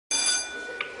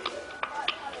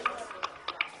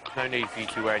No need for you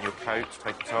to be wearing your coat,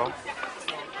 take it off.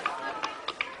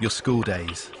 Your school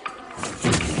days.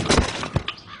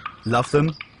 Love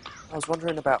them? I was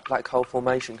wondering about black hole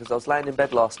formation because I was laying in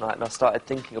bed last night and I started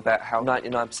thinking about how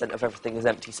 99% of everything is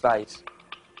empty space.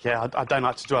 Yeah, I don't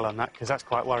like to dwell on that because that's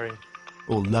quite worrying.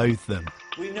 Or loathe them?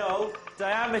 We know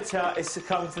diameter is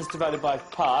circumference divided by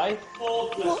pi. 4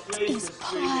 plus what 3 is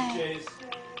plus pi? 3 is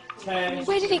 10.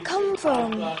 Where did it come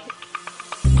from?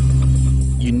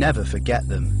 You never forget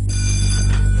them.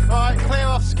 Right, clear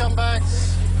off,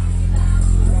 scumbags.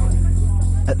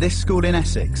 At this school in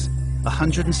Essex,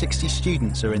 160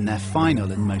 students are in their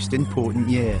final and most important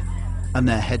year, and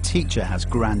their head teacher has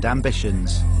grand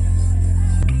ambitions.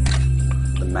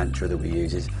 The mantra that we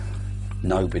use is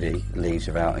nobody leaves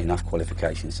without enough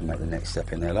qualifications to make the next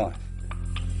step in their life.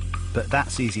 But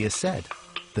that's easier said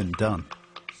than done.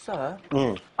 Sir,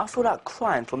 I feel like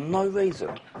crying for no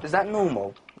reason. Is that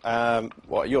normal?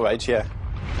 What, your age, yeah.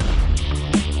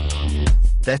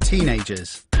 They're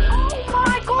teenagers. Oh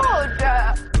my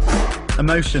God!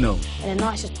 Emotional. In the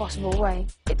nicest possible way.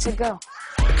 It's a girl.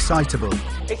 Excitable.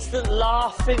 It's the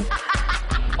laughing.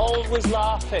 Always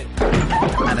laughing.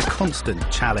 And a constant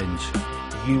challenge.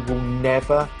 You will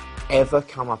never, ever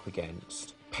come up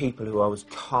against people who are as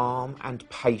calm and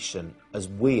patient as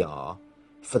we are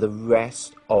for the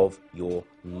rest of your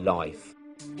life.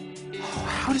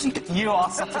 How does he do? You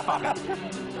are such a fan.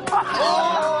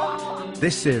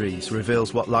 This series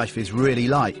reveals what life is really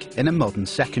like in a modern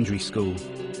secondary school.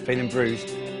 Feeling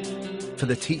bruised? For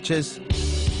the teachers...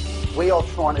 We are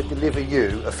trying to deliver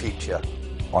you a future.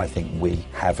 I think we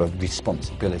have a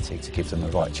responsibility to give them the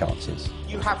right chances.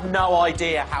 You have no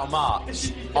idea how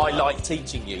much I like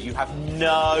teaching you. You have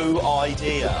no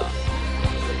idea.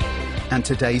 And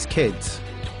today's kids,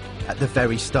 at the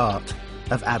very start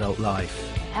of adult life.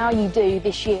 How you do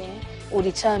this year will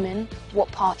determine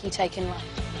what path you take in life.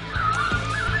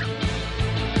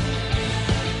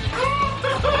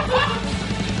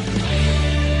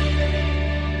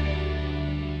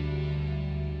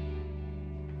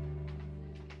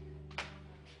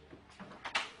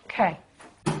 Okay.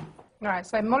 Right,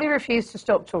 so Molly refused to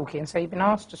stop talking, so you've been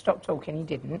asked to stop talking, you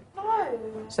didn't. No.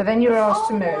 So then you were asked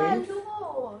to move. Oh,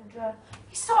 my Lord.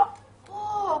 It's so...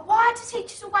 Oh, why do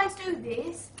teachers always do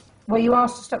this? Were you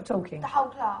asked to stop talking? The whole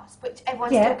class, but everyone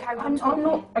still carried on talking.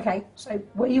 I'm not... OK, so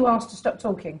were you asked to stop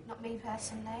talking? Not me,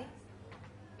 personally.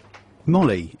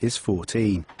 Molly is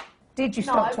 14. Did you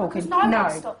stop talking? No, no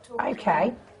one stopped talking.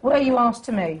 OK. Were you asked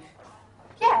to move?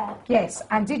 Yeah. Yes,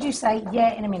 and did you say,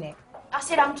 yeah, in a minute? I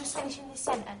said I'm just finishing this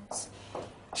sentence.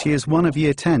 She is one of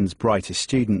Year 10's brightest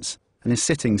students and is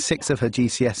sitting 6 of her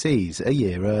GCSEs a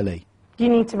year early. You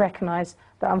need to recognise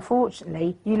that,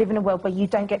 unfortunately, you live in a world where you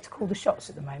don't get to call the shots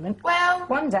at the moment. Well...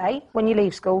 One day, when you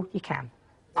leave school, you can.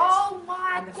 Oh,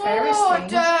 my And the fairest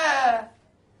thing...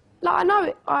 Like, I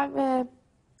know I've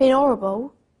been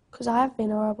horrible, because I have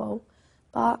been horrible,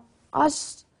 but I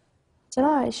just... I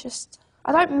don't know, it's just...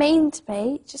 I don't mean to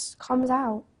be, it just comes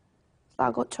out. It's like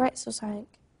I've got Tourette's or something.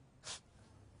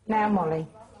 Now, Molly.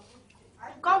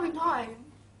 I'm going home.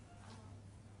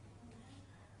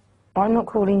 I'm not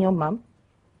calling your mum.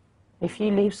 If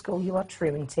you leave school, you are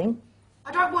truanting.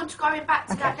 I don't want to go back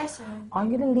to that lesson. I'm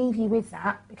going to leave you with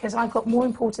that because I've got more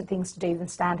important things to do than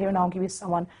stand here and argue with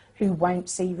someone who won't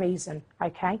see reason,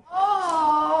 OK?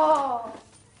 Oh!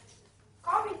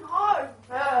 Going home.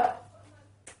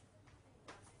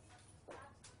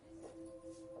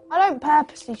 I don't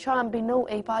purposely try and be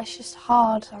naughty, but it's just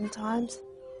hard sometimes.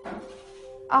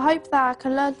 I hope that I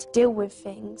can learn to deal with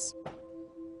things.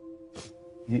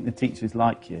 You think the teachers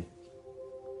like you?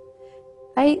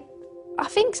 I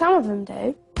think some of them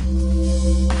do.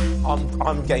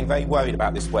 I'm getting very worried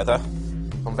about this weather.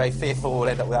 I'm very fearful we'll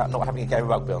end up without not having a game of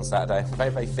rugby on Saturday. Very,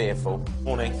 very fearful.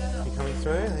 Morning. You coming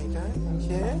through? There you go. Thank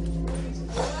you.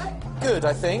 Good,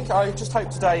 I think. I just hope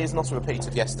today is not a repeat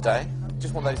of yesterday.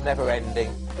 Just one of those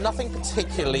never-ending, nothing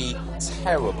particularly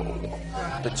terrible,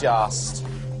 but just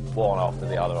one after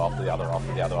the other, after the other,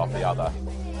 after the other, after the other.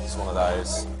 It's one of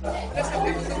those.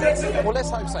 Well,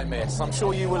 let's hope so, miss. I'm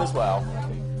sure you will as well.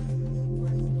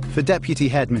 For Deputy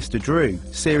Head Mr Drew,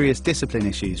 serious discipline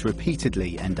issues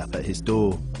repeatedly end up at his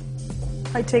door.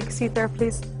 I take a seat there,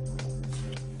 please. I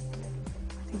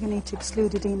think I need to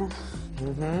exclude Adina.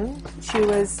 She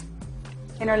was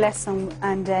in her lesson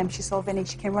and she saw Vinny.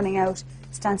 She came running out.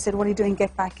 Stan said, "What are you doing?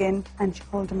 Get back in." And she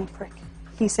called him a prick.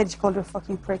 He said she called her a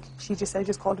fucking prick. She just said,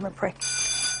 just called him a prick.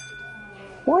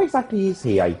 Why exactly is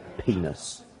he a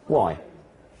penis? Why?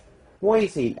 Why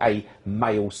is he a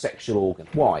male sexual organ?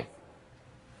 Why?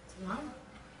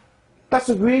 That's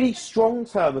a really strong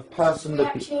term of person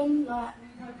that... Reaction, like,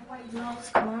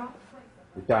 come out.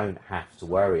 We don't have to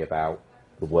worry about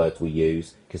the words we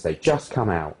use because they just come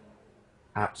out.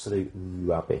 Absolute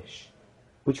rubbish.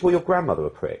 Would you call your grandmother a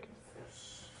prick?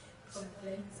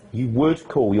 You would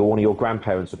call one of your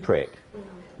grandparents a prick?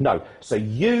 No. So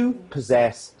you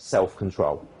possess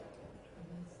self-control.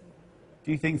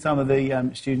 Do you think some of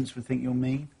the students would think you're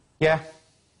mean? Yeah.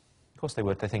 Of course they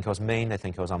would. They think I was mean, they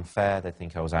think I was unfair, they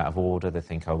think I was out of order, they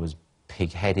think I was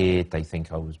pig-headed, they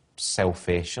think I was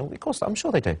selfish. Of course, I'm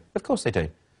sure they do. Of course they do.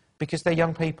 Because they're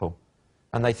young people.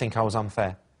 And they think I was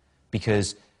unfair.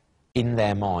 Because in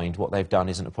their mind, what they've done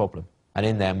isn't a problem. And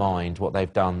in their mind, what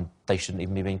they've done, they shouldn't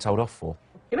even be being told off for.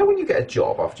 You know when you get a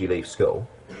job after you leave school,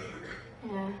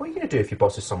 Yeah. what are you going to do if your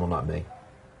boss is someone like me?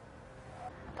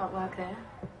 Don't work there.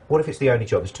 What if it's the only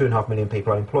job? There's 2.5 million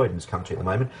people unemployed in this country at the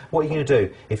moment. What are you going to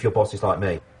do if your boss is like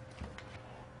me?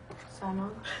 So no.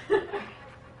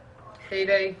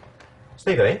 Stevie.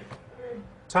 Stevie,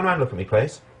 turn around and look at me,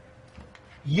 please.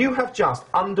 You have just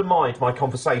undermined my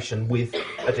conversation with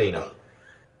Adina.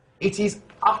 It is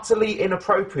utterly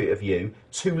inappropriate of you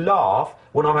to laugh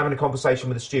when I'm having a conversation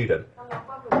with a student.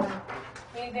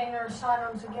 Me and Dana are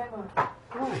signing together.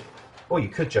 Right. Or you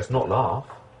could just not laugh.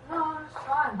 No, it's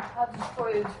fine. I just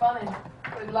thought it was funny.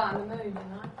 It would lighten the mood, you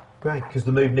know. Great, because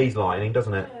the mood needs lightening,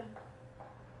 doesn't it?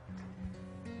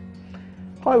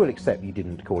 I will accept you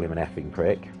didn't call him an effing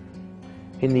prick.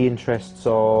 In the interests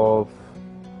of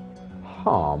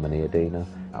harmony, Adina.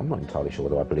 I'm not entirely sure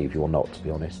whether I believe you or not, to be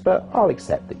honest, but I'll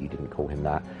accept that you didn't call him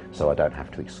that, so I don't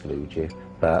have to exclude you.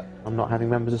 But I'm not having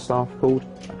members of staff called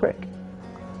a prick.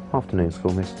 Afternoon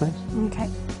school, miss, please. Okay,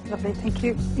 lovely, thank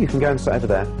you. You can go and sit over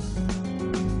there.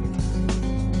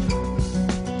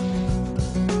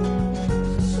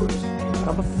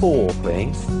 Number 4,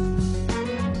 please.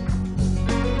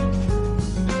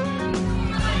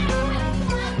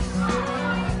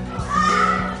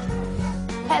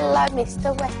 Hello,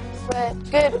 Mr.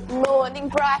 Westwood. Good morning,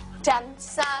 bright and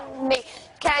sunny.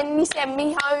 Can you send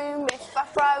me home if I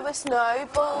throw a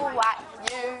snowball at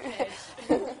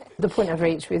you? The point I've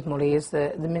reached with Molly is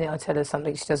that the minute I tell her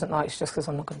something she doesn't like, it's just because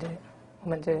I'm not going to do it. I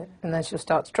won't do it. And then she'll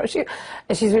start to try.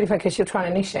 And she's really funny because she'll try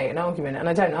and initiate an argument, and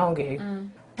I don't argue.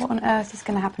 What on earth is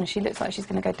going to happen? She looks like she's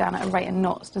going to go down at a rate of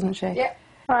knots, doesn't she? Yeah.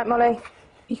 All right, Molly.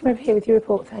 You come over here with your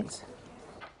report, thanks.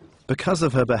 Because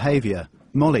of her behaviour,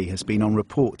 Molly has been on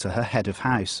report to her head of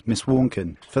house, Miss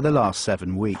Warnken, for the last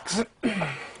 7 weeks.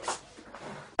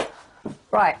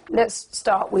 Right, let's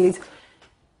start with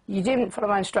you didn't follow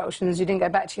my instructions, you didn't go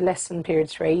back to your lesson period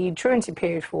 3, you truanted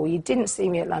period 4, you didn't see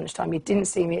me at lunchtime, you didn't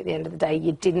see me at the end of the day,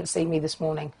 you didn't see me this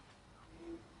morning.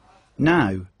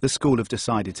 Now, the school have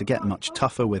decided to get much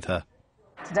tougher with her.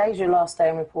 Today's your last day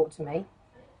on report to me.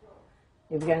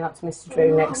 You'll be going up to Mr.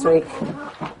 Drew next week.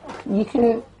 You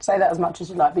can say that as much as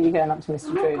you like, but you're going up to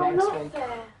Mr. Drew next week.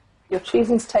 You're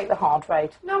choosing to take the hard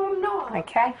road. No, I'm not.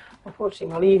 OK?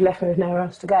 Unfortunately, Molly, you've left me with nowhere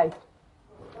else to go.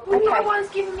 Well, Okay. no one's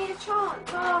giving me a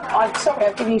chance, are they? I'm sorry,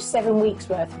 I've given you 7 weeks'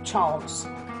 worth of chance.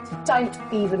 So don't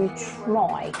even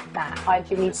try that. I've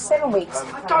given you 7 weeks.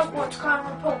 I don't want to go and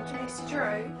report to Mr.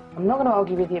 Drew. I'm not going to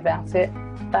argue with you about it.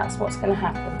 That's what's going to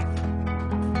happen.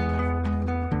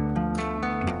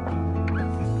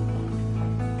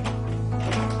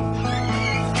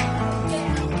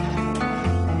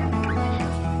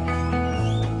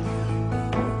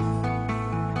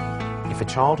 If a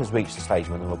child has reached the stage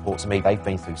when they report to me, they've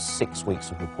been through 6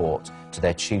 weeks of report to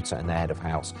their tutor and their head of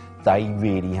house. They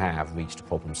really have reached a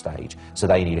problem stage, so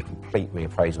they need a complete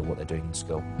reappraisal of what they're doing in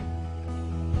school.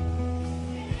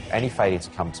 Any failure to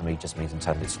come to me just means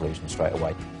intended exclusion straight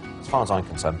away. As far as I'm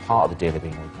concerned, part of the deal of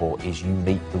being on report is you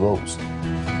meet the rules.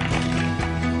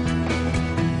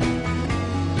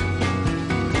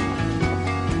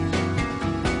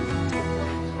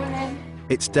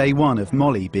 It's day 1 of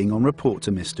Molly being on report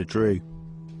to Mr. Drew.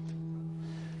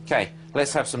 OK,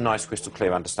 let's have some nice crystal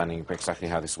clear understanding of exactly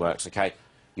how this works, OK?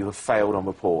 You have failed on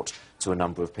report to a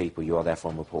number of people. You are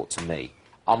therefore on report to me.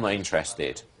 I'm not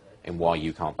interested in why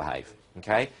you can't behave,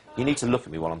 OK? You need to look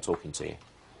at me while I'm talking to you.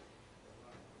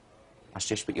 That's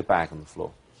just put your bag on the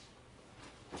floor.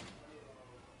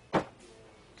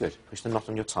 Good. Push the knot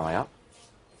on your tie up.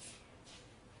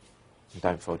 And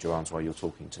don't fold your arms while you're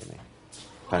talking to me.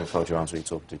 Don't fold your arms while you're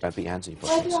talking to me. Don't put your hands in your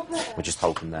pockets. We'll just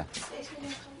hold them there.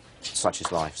 Such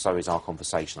is life. So is our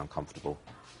conversation uncomfortable.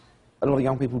 A lot of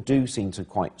young people do seem to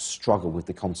quite struggle with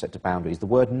the concept of boundaries. The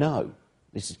word no,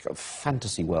 this is a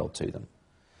fantasy world to them.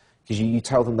 Because you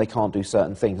tell them they can't do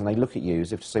certain things and they look at you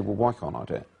as if to say, well, why can't I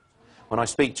do it? When I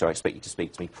speak to you, I expect you to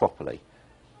speak to me properly.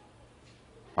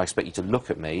 I expect you to look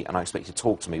at me and I expect you to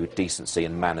talk to me with decency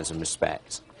and manners and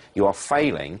respect. You are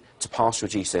failing to pass your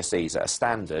GCSEs at a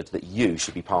standard that you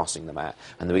should be passing them at.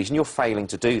 And the reason you're failing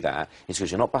to do that is because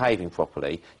you're not behaving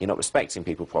properly, you're not respecting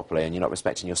people properly, and you're not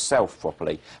respecting yourself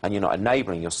properly, and you're not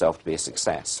enabling yourself to be a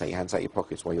success. Take your hands out your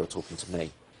pockets while you're talking to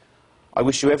me. I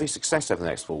wish you every success over the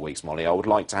next 4 weeks, Molly. I would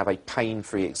like to have a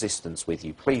pain-free existence with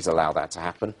you. Please allow that to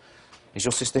happen. Is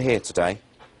your sister here today?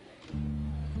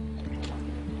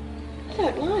 I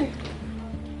don't know.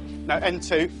 No,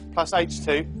 N2 plus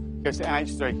H2 goes to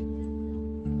NH3.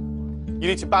 You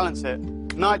need to balance it.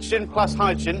 Nitrogen plus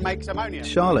hydrogen makes ammonia.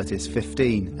 Charlotte is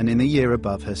 15 and in the year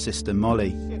above her sister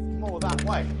Molly. Shift more that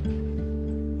way.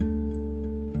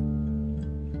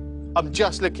 I'm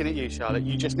just looking at you, Charlotte.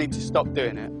 You just need to stop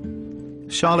doing it.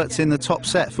 Charlotte's in the top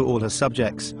set for all her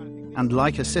subjects and,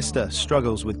 like her sister,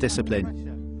 struggles with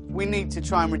discipline. We need to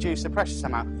try and reduce the pressure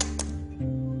somehow.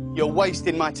 You're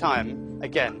wasting my time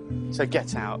again, so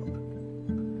get out.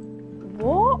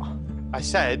 What? I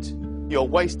said you're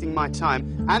wasting my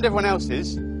time and everyone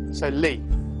else's, so leave.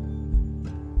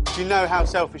 Do you know how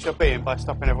selfish you're being by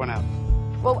stopping everyone else?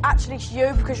 Well, actually, it's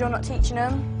you because you're not teaching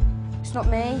them. It's not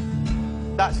me.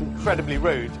 That's incredibly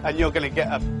rude, and you're going to get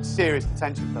a serious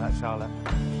detention for that, Charlotte.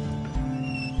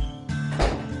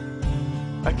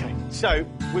 OK, so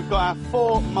we've got our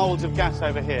 4 moulds of gas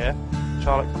over here.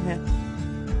 Charlotte, come here.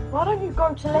 Why don't you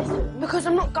go to lesson? Because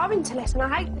I'm not going to lesson.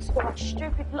 I hate this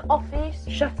stupid office.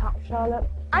 Shut up, Charlotte.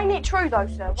 Ain't it true, though,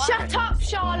 sir? Shut up,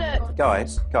 Charlotte!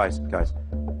 Guys,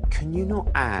 can you not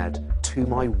add to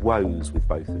my woes with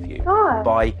both of you No.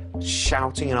 by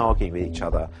shouting and arguing with each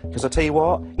other? Because I tell you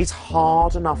what, it's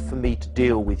hard enough for me to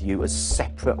deal with you as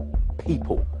separate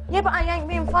people. Yeah, but I ain't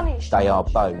being funny. They are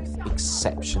both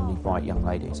exceptionally bright young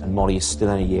ladies, and Molly is still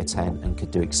only year 10 and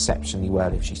could do exceptionally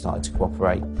well if she started to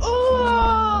cooperate.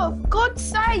 Oh, for God's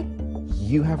sake!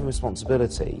 You have a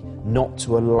responsibility not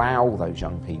to allow those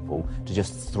young people to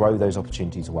just throw those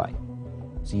opportunities away.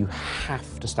 So you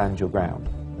have to stand your ground.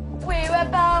 We were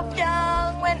both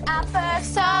young when I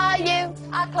first saw you.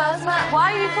 I closed my eyes.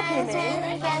 Why are you copying me?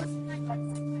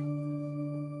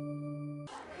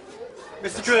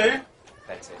 Mr. Drew?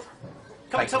 That's it.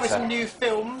 Come and tell me some new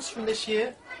films from this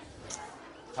year.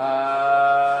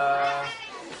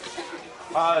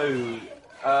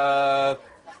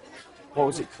 What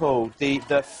was it called?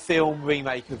 The film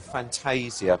remake of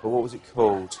Fantasia, but what was it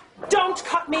called? Don't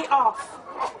cut me off.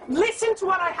 Listen to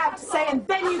what I have to say and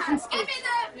then you can speak.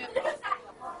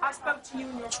 I spoke to you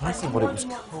in your I'm trying to think what it was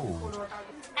called.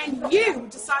 and you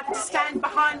decided to stand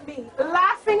behind me,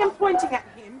 laughing and pointing at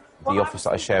him. The office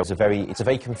that I share is a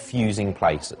very confusing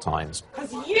place at times.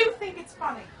 Because you think it's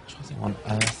funny. I'm trying to think what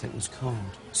on earth it was called.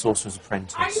 Sorcerer's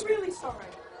Apprentice. Are you really sorry?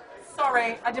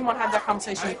 Sorry, I didn't want to have that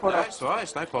conversation in court. That's all right,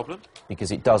 it's no problem.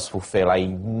 Because it does fulfil a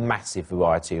massive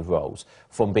variety of roles,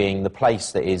 from being the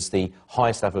place that is the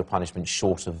highest level of punishment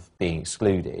short of being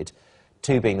excluded,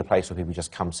 to being the place where people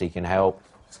just come seeking help.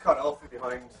 Just caught Alfie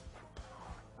behind,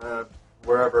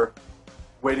 wherever,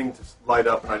 waiting to light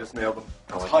up, and I just nailed him.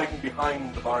 He's hiding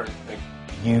behind the barn thing.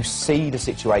 You see the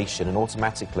situation, and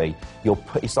automatically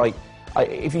it's like,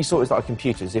 if you saw it as like a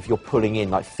computer, as if you're pulling in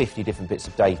like 50 different bits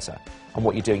of data, and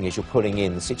what you're doing is you're pulling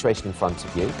in the situation in front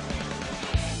of you.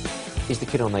 Is the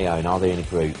kid on their own? Are they in a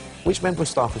group? Which member of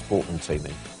staff has brought them to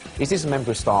me? Is this a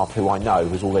member of staff who I know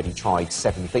has already tried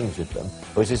 7 things with them,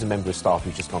 or is this a member of staff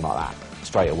who's just gone like that,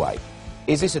 straight away?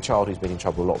 Is this a child who's been in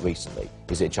trouble a lot recently?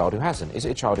 Is it a child who hasn't? Is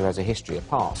it a child who has a history, a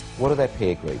past? What are their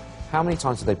peer group? How many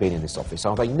times have they been in this office?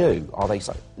 Are they new? Are they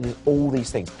all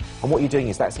these things? And what you're doing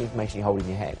is that's the information you hold in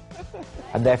your head.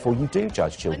 And therefore you do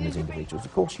judge children as individuals.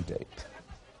 Of course you do.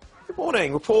 Good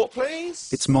morning. Report, please.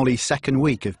 It's Molly's second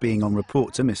week of being on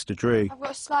report to Mr. Drew. I've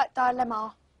got a slight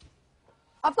dilemma.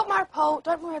 I've got my report,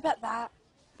 don't worry about that.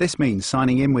 This means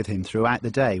signing in with him throughout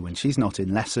the day when she's not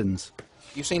in lessons.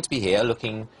 You seem to be here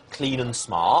looking clean and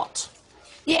smart.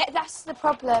 Yeah, that's the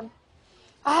problem.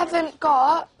 I haven't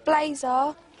got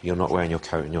blazer. You're not wearing your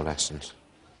coat in your lessons.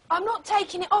 I'm not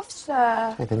taking it off,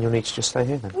 sir. Okay, then you'll need to just stay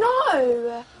here then.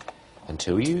 No!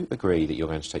 Until you agree that you're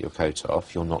going to take your coat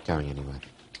off, you're not going anywhere.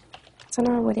 I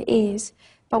don't know what it is,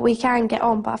 but we can get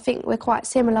on. But I think we're quite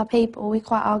similar people. We're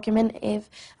quite argumentative,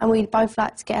 and we both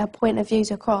like to get our point of views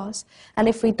across. And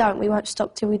if we don't, we won't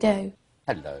stop till we do.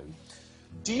 Hello.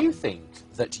 Do you think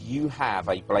that you have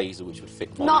a blazer which would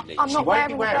fit Molly Lee? I'm She not won't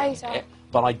be wearing a blazer. it,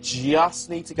 but I just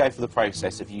need to go through the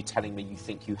process of you telling me you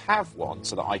think you have one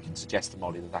so that I can suggest to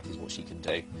Molly that that is what she can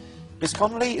do. Miss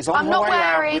Connolly is on her way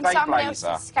out with a someone blazer.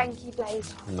 else's skanky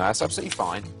blazer. No, that's absolutely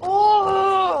fine.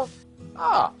 Oh!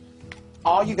 Ah.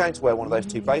 Are you going to wear one of those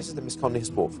two blazers that Miss Conley has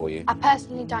bought for you? I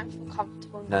personally don't feel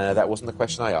comfortable. No, that wasn't the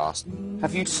question I asked.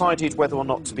 Have you decided whether or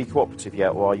not to be cooperative yet,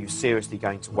 or are you seriously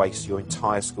going to waste your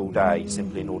entire school day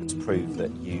simply in order to prove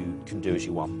that you can do as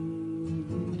you want?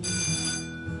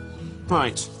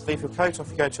 Right, leave your coat,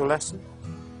 off you go to your lesson.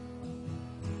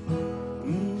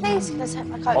 Please, can I take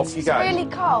my coat? Off you It's go. really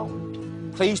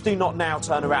cold. Please do not now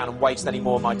turn around and waste any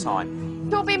more of my time.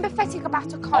 You're being pathetic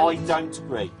about a coat. I don't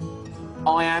agree.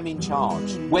 I am in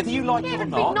charge, whether you like it or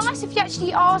not. It'd be nice if you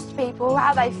actually asked people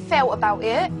how they felt about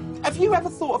it. Have you ever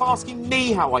thought of asking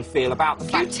me how I feel about the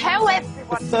fact... You tell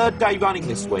everyone. The third day running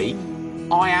this week,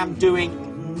 I am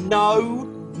doing no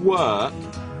work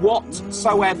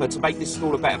whatsoever to make this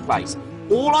school a better place.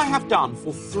 All I have done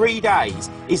for 3 days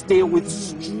is deal with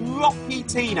stroppy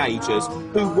teenagers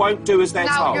who won't do as they're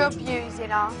now told. You're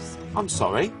abusing us. I'm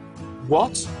sorry.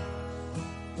 What?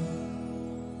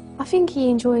 I think he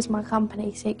enjoys my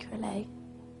company secretly.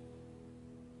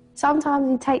 Sometimes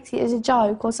he takes it as a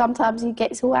joke, or sometimes he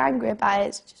gets all angry about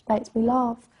it. It just makes me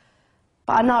laugh.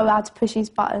 But I know how to push his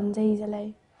buttons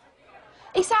easily.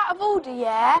 It's out of order,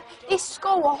 yeah? This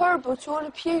school are horrible to all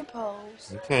the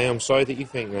pupils. Okay, I'm sorry that you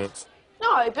think that.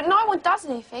 No, but no one does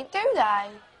anything, do they?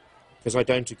 Because I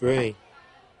don't agree.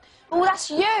 Well,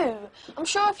 that's you. I'm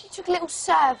sure if you took a little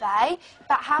survey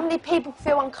about how many people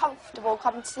feel uncomfortable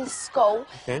coming to this school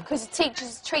because the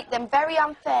teachers treat them very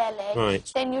unfairly,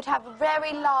 then you'd have a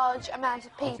very large amount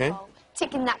of people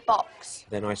ticking that box.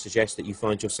 Then I suggest that you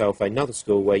find yourself another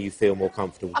school where you feel more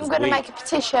comfortable. I'm going to make a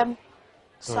petition,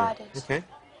 decided, Okay.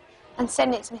 and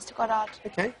send it to Mr Goddard.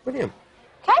 Okay, brilliant.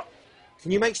 Okay?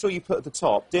 Can you make sure you put at the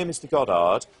top, Dear Mr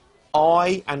Goddard,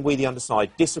 I and we the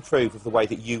underside disapprove of the way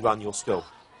that you run your school.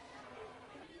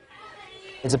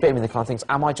 It's a bit of me that kind of thinks,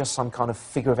 am I just some kind of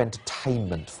figure of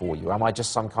entertainment for you? Am I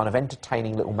just some kind of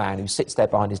entertaining little man who sits there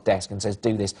behind his desk and says,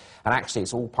 do this, and actually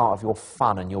it's all part of your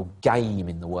fun and your game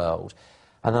in the world?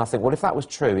 And then I think, well, if that was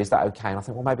true, is that okay? And I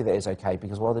think, well, maybe that is okay,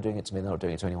 because while they're doing it to me, they're not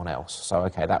doing it to anyone else. So,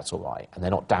 okay, that's all right. And they're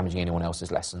not damaging anyone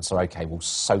else's lessons. So, okay, we'll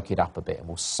soak it up a bit and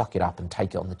we'll suck it up and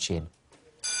take it on the chin.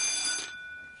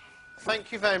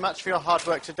 Thank you very much for your hard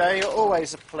work today. You're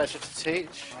always a pleasure to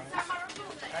teach.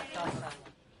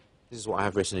 This is what I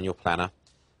have written in your planner.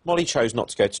 Molly chose not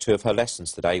to go to 2 of her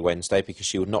lessons today, Wednesday, because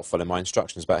she would not follow my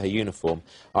instructions about her uniform.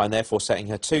 I am therefore setting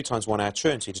her 2 times 1 hour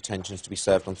truancy detentions to be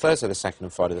served on Thursday the 2nd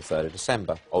and Friday the 3rd of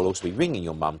December. I'll also be ringing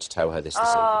your mum to tell her this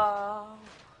evening.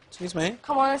 Excuse me?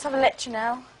 Come on, let's have a lecture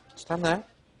now. Stand there.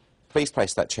 Please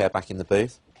place that chair back in the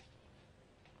booth.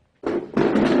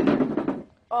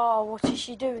 Oh, what is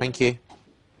she doing? Thank you.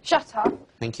 Shut up.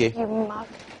 Thank you. You mug.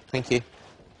 Thank you.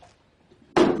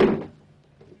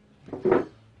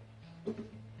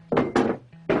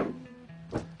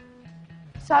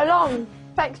 So long.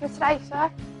 Thanks for today, sir.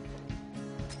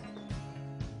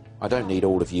 I don't need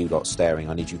all of you lot staring.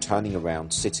 I need you turning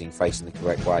around, sitting, facing the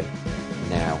correct way.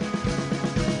 Now.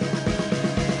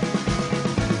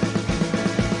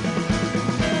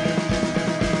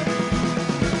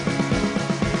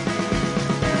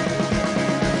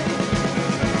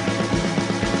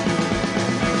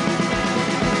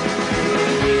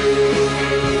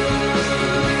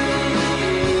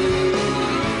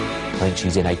 I think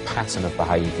she's in a pattern of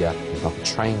behaviour. It's like a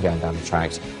train going down the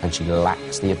tracks, and she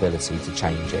lacks the ability to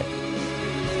change it.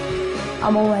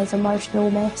 I'm always an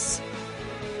emotional mess.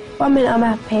 1 minute I'm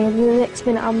happy and the next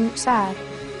minute I'm sad.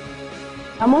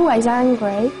 I'm always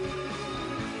angry.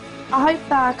 I hope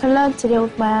that I can learn to deal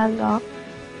with my anger.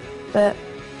 But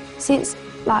since,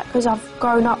 because I've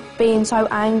grown up being so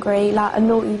angry, like a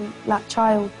naughty,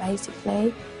 child,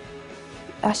 basically,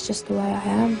 that's just the way I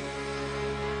am.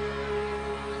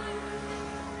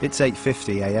 It's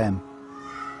 8:50 a.m.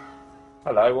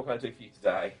 Hello, what can I do for you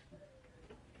today?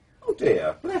 Oh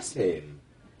dear, bless him.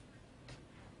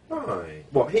 Right.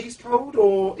 What, he's cold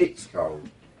or it's cold?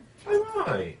 Oh,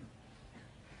 right.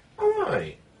 Oh,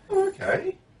 right. Oh,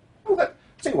 okay. Oh,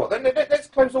 tell you what, then let's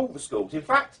close all the schools. In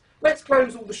fact, let's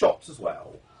close all the shops as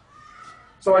well.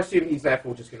 So I assume he's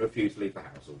therefore just going to refuse to leave the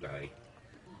house all day.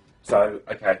 So,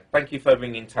 okay, thank you for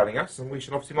ringing and telling us, and we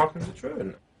should obviously mark him as a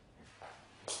truant.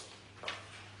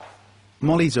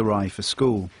 Molly's arrived for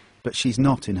school, but she's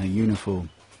not in her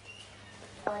uniform.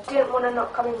 I didn't want to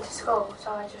not come into school, so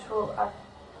I just thought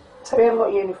So we haven't got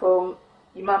a uniform,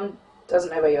 your mum doesn't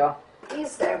know where you are.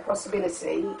 Is there a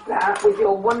possibility that with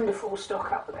your wonderful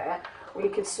stock up there, we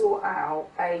could sort out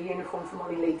a uniform for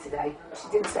Molly Lee today? She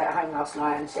didn't stay at home last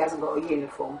night and she hasn't got a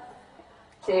uniform.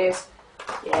 Cheers.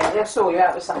 Yeah, they'll sort you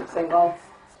out with something. Well,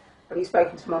 have you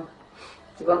spoken to Mum?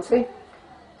 Do you want to?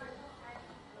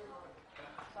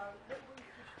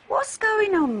 What's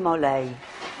going on, Molly?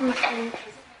 Nothing.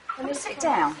 Can you sit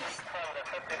down?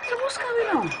 So what's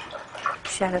going on?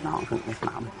 She had an argument with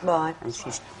Mum. Right. And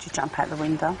she jumped out the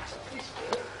window.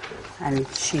 And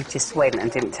she just went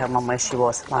and didn't tell Mum where she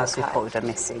was. Mum's reported her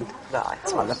missing. Right.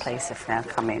 That's why the police have now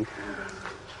come in.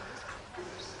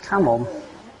 Come on.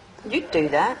 You'd do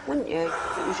that, wouldn't you,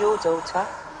 if it was your daughter?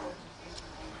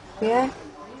 Yeah?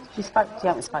 You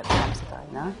haven't spoken to Mum today,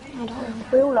 no? I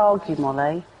don't. We all argue,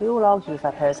 Molly. We all argue with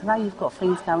our parents. I know you've got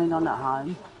things going on at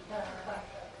home.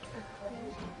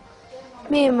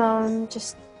 Me and Mum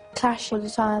just clash all the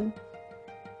time.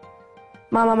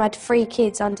 My mum had 3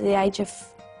 kids under the age of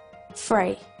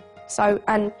 3. So,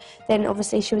 and then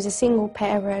obviously she was a single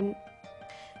parent.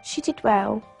 She did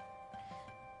well,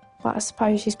 but I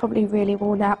suppose she's probably really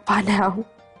worn out by now.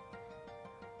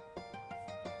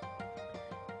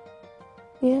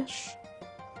 Yeah,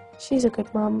 she's a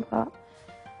good mum, but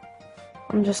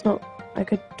I'm just not a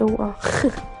good daughter.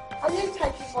 Are you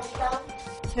taking Molly down?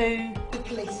 To the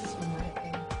police this morning.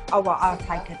 Oh, well, I'll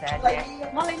take her there,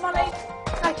 yeah. Molly,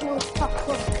 taking all the stuff.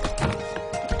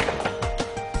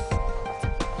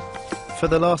 For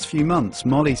the last few months,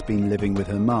 Molly's been living with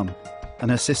her mum, and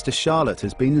her sister Charlotte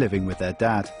has been living with their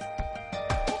dad.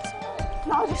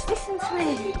 No, just listen to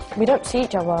me. We don't see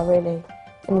each other, really,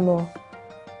 anymore.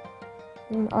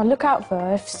 I look out for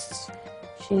her if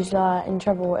she's, like, in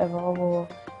trouble or whatever, or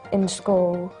in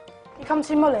school. You come to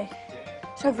see Molly?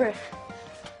 It's over here.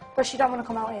 But she don't want to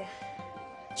come out here.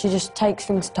 She just takes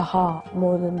things to heart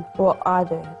more than what I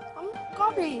do. I'm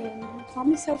not going.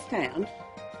 Calm yourself down.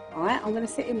 All right, I'm going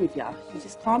to sit in with you. You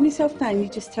just calm yourself down, you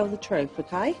just tell the truth,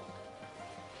 OK?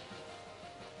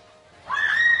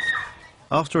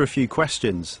 After a few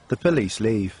questions, the police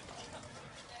leave.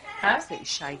 Absolutely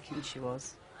shaking she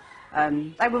was.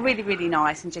 They were really, really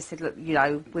nice and just said, look, you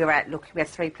know, we were out looking, we had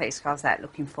 3 police cars out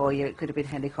looking for you. It could have been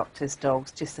helicopters,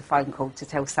 dogs, just a phone call to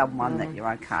tell someone that you're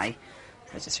OK.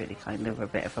 So just really kind of a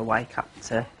bit of a wake up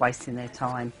to wasting their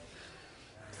time.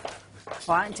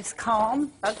 Right, and just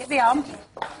calm, don't get the arm.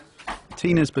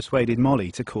 Tina's persuaded Molly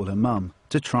to call her mum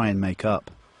to try and make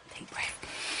up. Deep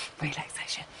breath,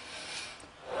 relaxation.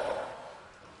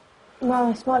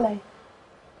 Mum, it's Molly.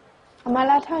 Am I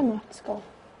allowed home after school?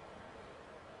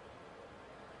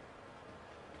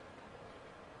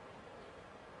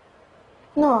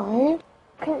 No.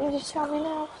 Can't you just tell me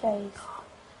now, please?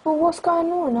 Well, what's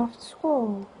going on after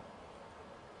school?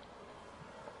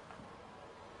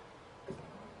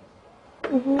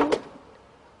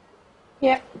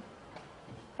 Yep.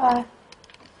 Bye.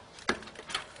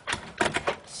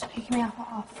 She's picking me up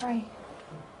at 3:30.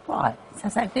 Right,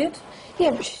 sounds that good?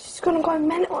 Yeah, but she's just gonna go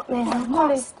mental at me. I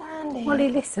can't stand it. Molly,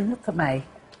 listen, look at me.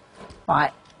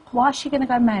 Right, why is she going to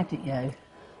go mad at you?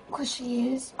 Because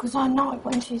she is. Because I know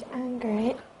when she's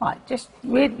angry. Right, just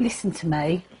really listen to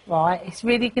me, right? It's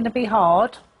really going to be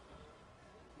hard,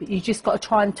 but you just got to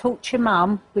try and talk to your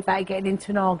mum without getting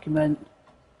into an argument.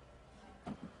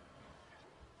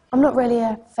 I'm not really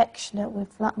affectionate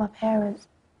with, like, my parents.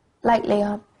 Lately,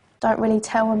 I don't really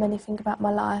tell them anything about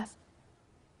my life.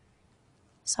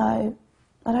 So,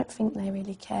 I don't think they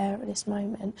really care at this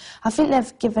moment. I think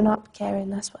they've given up caring,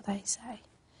 that's what they say.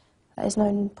 There's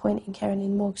no point in caring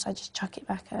anymore because I just chuck it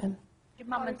back at them. Your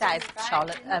mum and dad,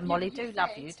 Charlotte and Molly, do love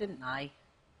you, didn't they?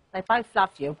 They both love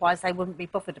you, otherwise they wouldn't be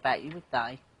bothered about you, would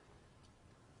they?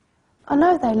 I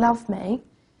know they love me,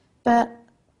 but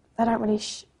they don't really,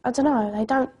 I don't know, they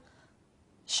don't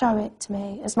show it to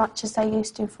me as much as they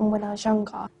used to from when I was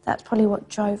younger. That's probably what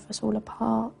drove us all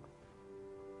apart.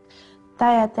 They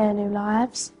had their new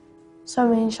lives, so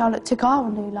me and Charlotte took our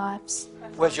new lives.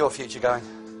 Where's your future going,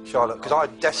 Charlotte? Because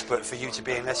I'm desperate for you to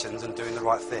be in lessons and doing the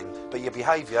right thing, but your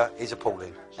behaviour is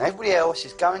appalling. And everybody else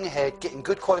is going ahead, getting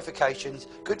good qualifications,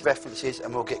 good references,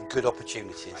 and we'll get good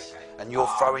opportunities. And you're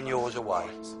throwing yours away.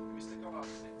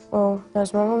 Well, there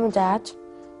was my mum and dad,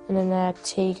 and then they had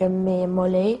Tegan, me and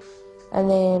Molly, and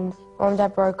then mum and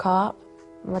dad broke up.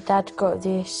 My dad got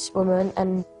this woman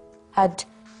and had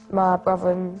my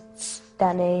brother and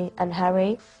Danny and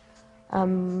Harry.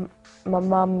 My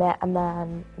mum met a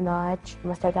man, Nige,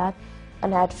 my stepdad,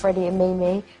 and had Freddie and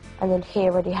Mimi, and then he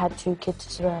already had 2 kids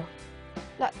as well.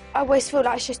 Like, I always feel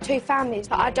like it's just 2 families,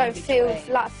 but I don't feel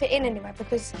like I fit in anywhere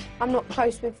because I'm not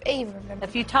close with either of them.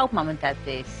 Have you told mum and dad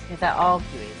this? Is that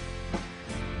arguing?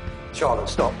 Charlotte,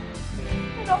 stop.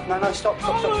 No, stop.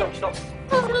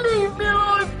 Leave me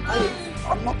alone.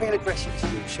 I'm not being aggressive to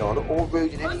you, Charlotte, or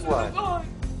rude in any way.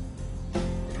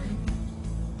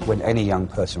 When any young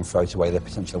person throws away their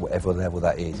potential at whatever level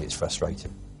that is, it's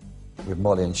frustrating. With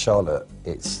Molly and Charlotte,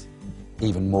 it's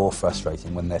even more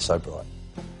frustrating when they're so bright.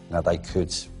 You know, they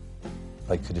could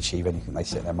achieve anything they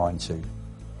set their mind to.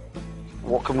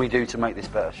 What can we do to make this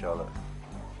better, Charlotte?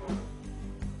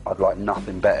 I'd like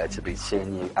nothing better to be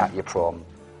seeing you at your prom,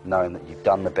 knowing that you've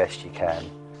done the best you can.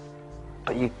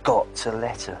 But you've got to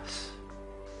let us.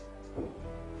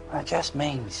 That just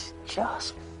means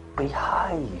just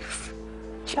behave.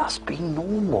 Just be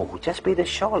normal. Just be the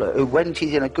Charlotte who, when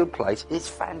she's in a good place, is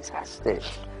fantastic.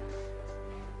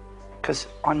 Because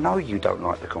I know you don't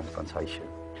like the confrontation.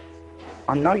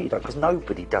 I know you don't, because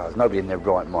nobody does. Nobody in their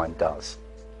right mind does.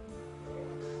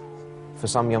 For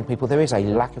some young people, there is a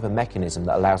lack of a mechanism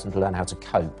that allows them to learn how to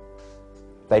cope.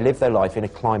 They live their life in a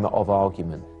climate of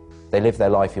argument. They live their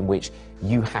life in which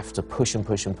you have to push and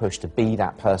push and push to be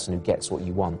that person who gets what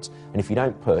you want. And if you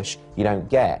don't push, you don't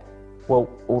get. Well,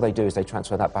 all they do is they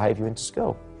transfer that behaviour into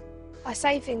school. I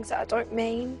say things that I don't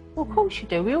mean. Well, of course you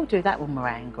do. We all do that when we're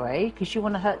angry, because you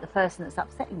want to hurt the person that's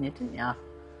upsetting you, didn't you?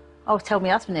 I would tell my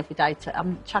husband every day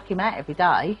to chuck him out every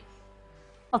day.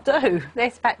 I do.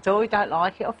 There's the back door, you don't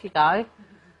like it, off you go.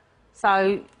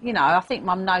 So, you know, I think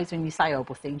Mum knows when you say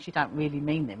horrible things, you don't really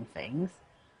mean them things.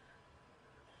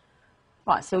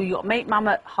 Right, so you've got to meet Mum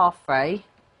at 3:30.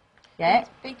 Yeah?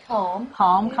 Be calm.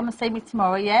 Calm, come and see me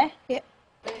tomorrow, yeah? Yep.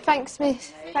 Thanks,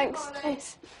 miss. Thanks,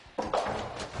 miss. I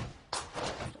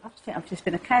think I've just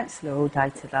been a counsellor all day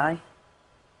today.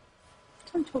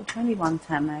 She doesn't talk to anyone,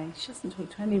 Tammy. She doesn't talk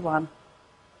to anyone.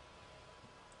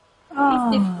 Oh.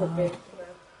 It's difficult, really.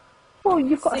 Well,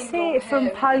 you've got to see it from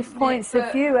both points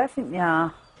of view, haven't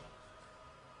you?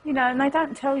 You know, and they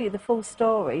don't tell you the full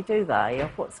story, do they, of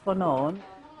what's gone on?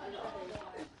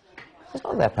 It's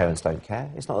not that their parents don't care.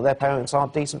 It's not that their parents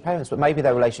aren't decent parents, but maybe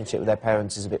their relationship with their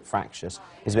parents is a bit fractious,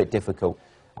 is a bit difficult.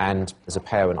 And as a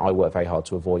parent, I work very hard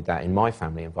to avoid that in my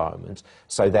family environment.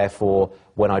 So therefore,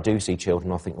 when I do see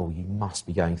children, I think, oh, you must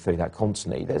be going through that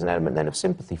constantly. There's an element then of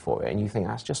sympathy for it, and you think,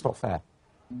 that's just not fair.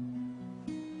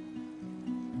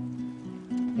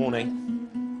 Morning.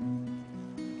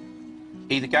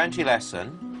 Either go into your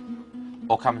lesson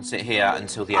or come and sit here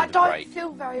until the end of break. I don't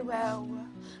feel very well.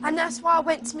 And that's why I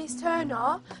went to Miss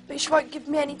Turner, but she won't give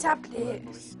me any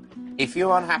tablets. If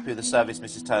you're unhappy with the service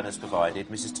Mrs. Turner's provided,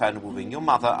 Mrs. Turner will ring your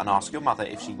mother and ask your mother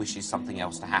if she wishes something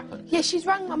else to happen. Yeah, she's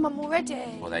rang my mum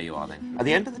already. Well, there you are then. At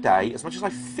the end of the day, as much as I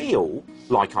feel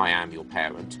like I am your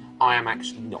parent, I am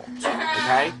actually not,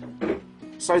 okay?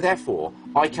 So therefore,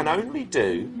 I can only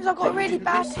do... Because I've got a really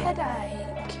bad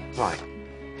headache. Right.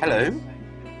 Hello?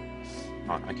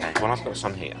 Right, okay. Well, I've got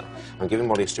some here. I'm giving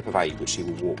Molly a strip of aid, which she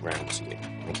will walk round to you,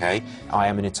 okay? I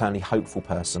am an eternally hopeful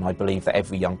person. I believe that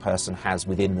every young person has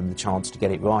within them the chance to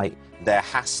get it right. There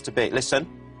has to be... Listen.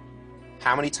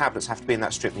 How many tablets have to be in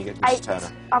that strip when you get to Mrs. Turner?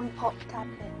 8 unpop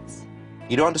tablets.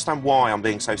 You don't understand why I'm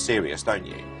being so serious, don't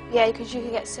you? Yeah, because you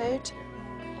could get sued.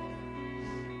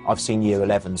 I've seen year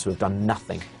 11s who have done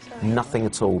nothing, nothing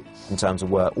at all in terms of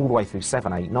work, all the way through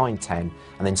 7, 8, 9, 10,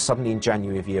 and then suddenly in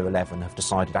January of year 11 have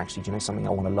decided, actually, do you know something,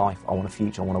 I want a life, I want a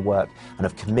future, I want to work, and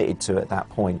have committed to it at that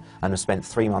point, and have spent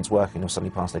 3 months working and have suddenly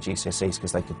passed their GCSEs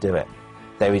because they could do it.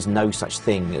 There is no such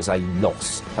thing as a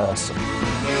lost person.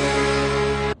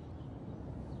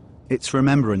 It's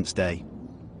Remembrance Day.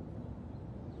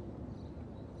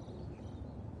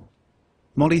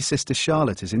 Molly's sister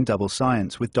Charlotte is in double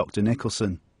science with Dr.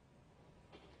 Nicholson.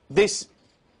 This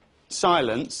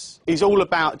silence is all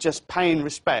about just paying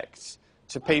respect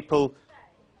to people,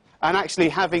 and actually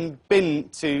having been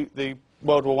to the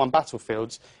World War I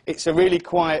battlefields, it's a really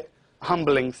quite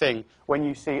humbling thing when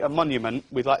you see a monument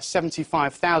with like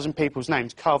 75,000 people's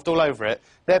names carved all over it.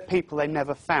 They're people they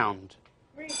never found.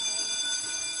 Okay,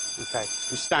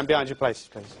 you stand behind your places,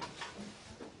 please.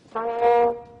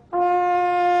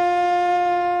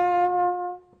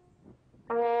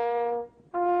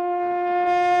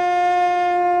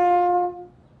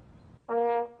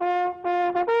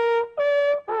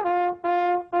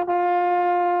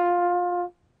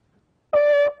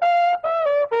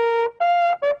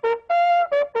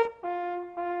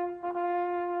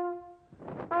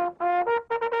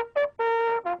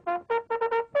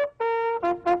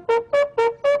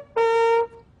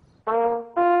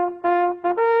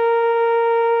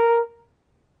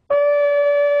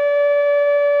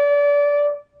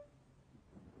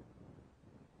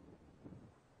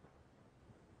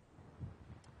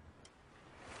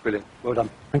 Brilliant. Well done.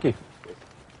 Thank you.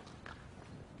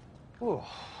 Oh.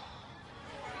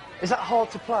 Is that hard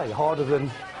to play? Harder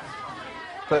than...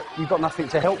 But you've got nothing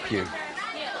to help you.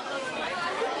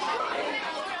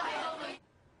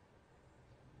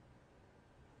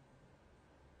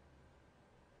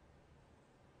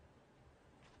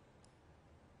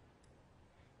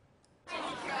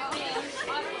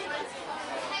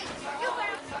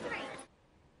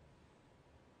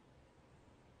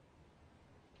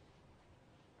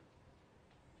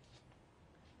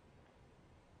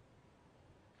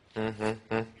 Oh,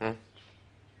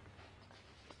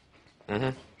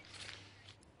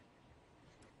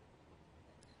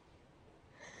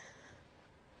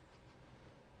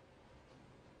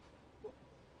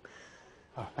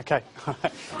 okay.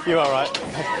 You all right?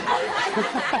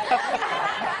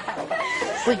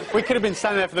 we could have been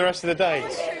standing there for the rest of the day.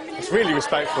 It's really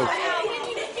respectful.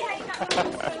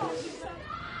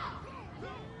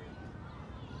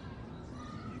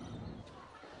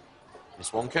 Miss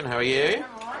Wonkin, how are you?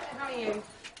 Alright, how are you?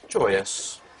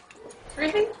 Joyous.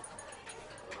 Really?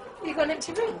 You got an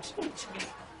empty room?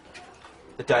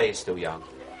 The day is still young.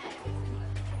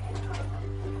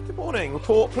 Good morning.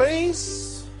 Report,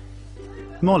 please.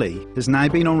 Molly has now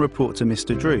been on report to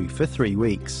Mr. Drew for 3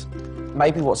 weeks.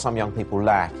 Maybe what some young people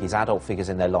lack is adult figures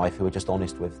in their life who are just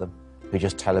honest with them, who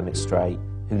just tell them it straight,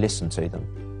 who listen to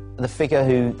them. The figure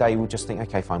who they will just think,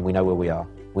 OK, fine, we know where we are,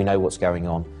 we know what's going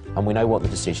on, and we know what the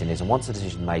decision is, and once the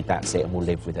decision's made, that's it, and we'll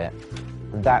live with it.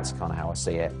 And that's kind of how I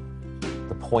see it.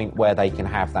 The point where they can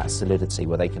have that solidity,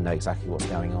 where they can know exactly what's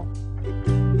going on.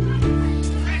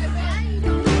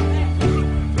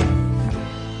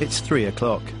 It's 3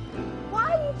 o'clock.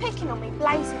 Why are you picking on me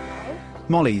blatantly?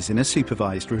 Molly's in a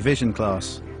supervised revision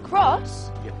class.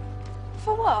 Cross? Yep.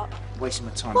 For what? Wasting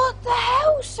my time. What the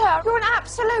hell, sir? You're an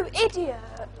absolute idiot.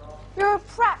 You're a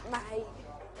prat, mate.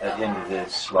 At the end of the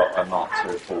slot, I marked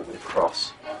her report with a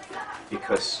cross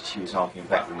because she was arguing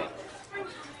back with me.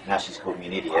 Now she's called me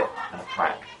an idiot and a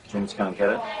prat. Do you want me to go and get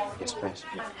her? Yes, please.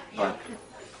 Yeah. Right.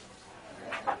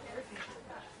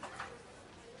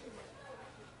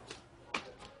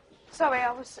 Sorry,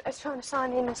 I was trying to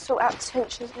sign in and sort out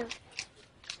detentions now.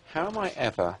 How am I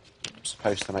ever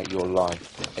supposed to make your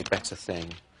life a better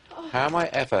thing? How am I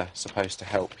ever supposed to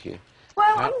help you?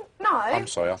 Well, no. I'm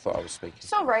sorry, I thought I was speaking.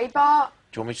 Sorry, but...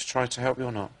 Do you want me to try to help you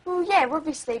or not? Well, yeah,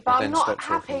 obviously, but Well, I'm then not stop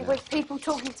talking happy with people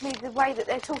talking to me the way that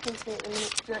they're talking to me at the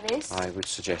minute, to be honest. I would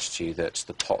suggest to you that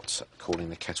the pot calling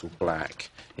the kettle black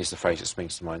is the phrase that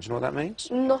springs to mind. Do you know what that means?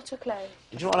 Not a clue.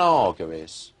 Do you know what an auger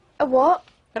is? A what?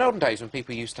 In olden days, when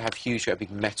people used to have huge, big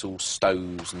metal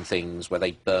stoves and things where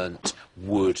they burnt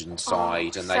wood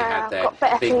inside and they Sarah, had I've their got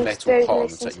better big things metal to do than pot on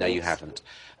listen top. to No, you this. haven't.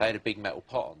 They had a big metal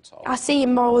pot on top. I see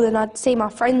him more than I'd see my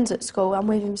friends at school. I'm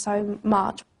with him so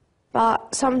much.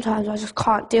 But sometimes I just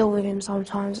can't deal with him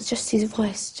sometimes. It's just his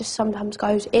voice just sometimes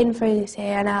goes in through this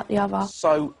ear and out the other.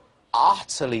 So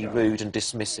utterly rude and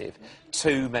dismissive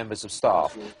to members of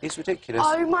staff is ridiculous.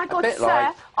 Oh my A God, bit sir!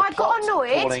 like I got calling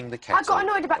the annoyed. kettle I got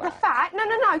annoyed about the fact.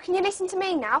 No. Can you listen to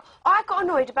me now? I got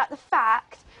annoyed about the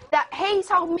fact that he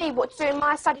told me what to do in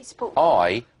my study support.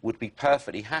 I would be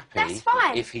perfectly happy That's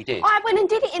fine. if he did. I went and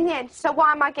did it in the end. So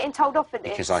why am I getting told off for this?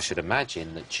 Because I should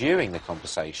imagine that during the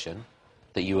conversation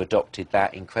that you adopted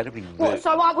that incredibly rude... What,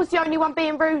 so I was the only one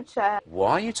being rude, sir?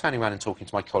 Why are you turning around and talking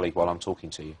to my colleague while I'm talking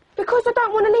to you? Because I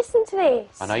don't want to listen to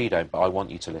this. I know you don't, but I want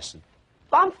you to listen.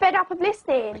 But I'm fed up of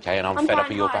listening. OK, and I'm fed up of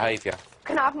going your home. behaviour.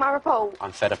 Can I have my report?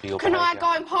 I'm fed up of your Can behaviour.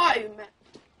 I go home?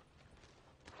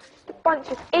 A bunch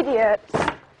of idiots.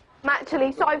 I'm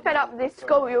actually so fed up with this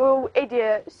school, you're all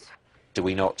idiots. Do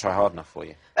we not try hard enough for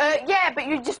you? Yeah, but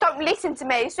you just don't listen to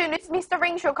me. As soon as Mr.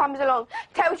 Ringshaw comes along,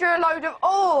 tells you a load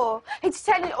of, he's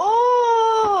telling,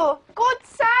 God's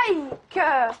sake.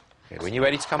 Okay, when you're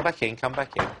ready to come back in, come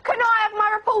back in. Can I have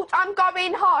my report? I'm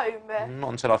going home. Not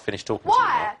until I've finished talking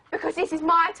Why? Because this is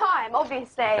my time,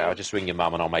 obviously. to you. Okay, I'll just ring your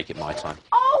mum and I'll make it my time.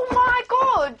 Oh my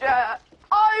God!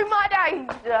 Oh my days!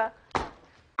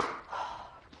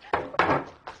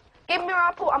 Give me my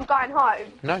report, I'm going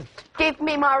home. No. Give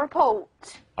me my report.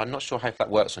 I'm not sure how that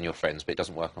works on your friends, but it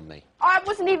doesn't work on me. I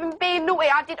wasn't even being naughty,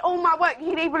 I did all my work, you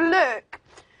didn't even look.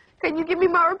 Can you give me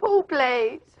my report,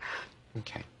 please?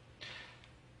 Okay.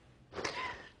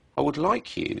 I would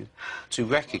like you to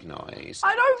recognise...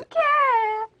 I don't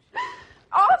care.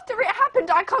 After it happened,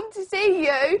 I come to see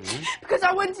you because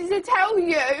I wanted to tell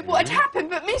you what had happened,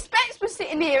 but Miss Betts was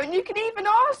sitting here and you can even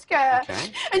ask her.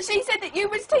 Okay. And she said that you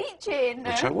was teaching.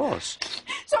 Which I was.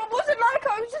 So it wasn't like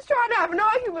I was just trying to have an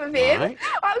argument with him. Right.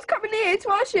 I was coming here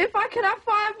to ask you if I could have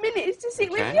 5 minutes to sit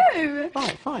Okay. with you.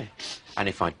 Right, fine. And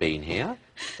if I'd been here,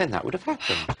 then that would have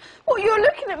happened. What, you're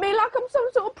looking at me like I'm some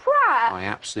sort of prat? I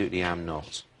absolutely am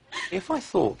not. If I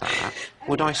thought that,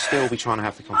 would I still be trying to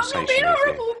have the I'm conversation not being with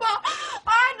horrible, you? but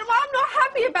I'm not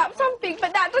happy about something,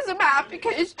 but that doesn't matter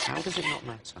because... How does it not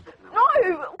matter?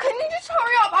 No, can you just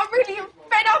hurry up? I really am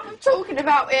fed up of talking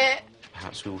about it.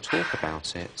 Perhaps we will talk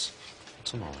about it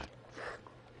tomorrow.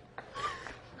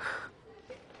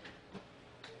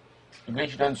 At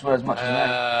least you don't swear as much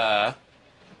as me.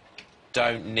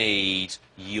 Don't need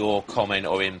your comment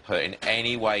or input in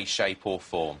any way, shape or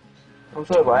form. I'm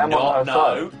sorry, but I am on her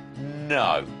No, side.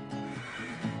 no.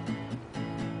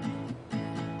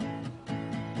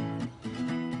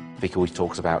 Vic always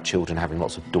talks about children having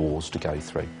lots of doors to go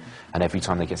through, and every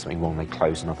time they get something wrong, they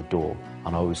close another door.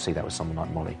 And I always see that with someone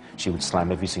like Molly. She would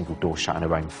slam every single door shut in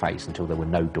her own face until there were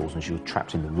no doors and she was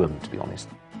trapped in the room, to be honest.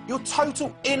 Your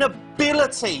total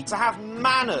inability to have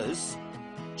manners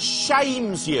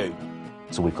shames you.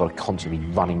 So we've got to constantly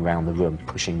running around the room,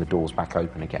 pushing the doors back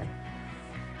open again,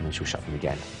 and then she'll shut them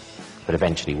again. But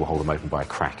eventually we'll hold them open by a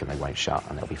crack and they won't shut,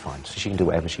 and they'll be fine. So she can do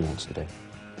whatever she wants to do,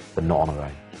 but not on her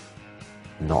own.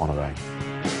 Not on her own.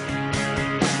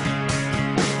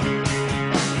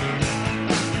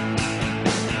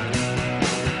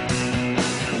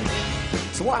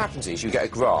 So what happens is you get a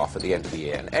graph at the end of the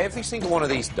year, and every single one of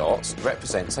these dots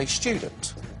represents a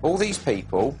student. All these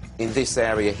people in this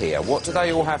area here, what do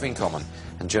they all have in common?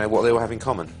 And do you know what they all have in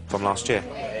common from last year?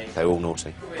 They're all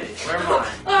naughty.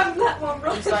 I'm that one,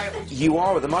 right? You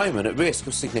are at the moment at risk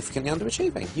of significantly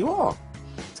underachieving. You are.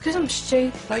 It's because I'm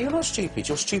stupid. No, you're not stupid.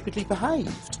 You're stupidly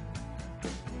behaved.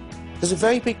 There's a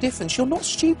very big difference. You're not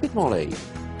stupid, Molly.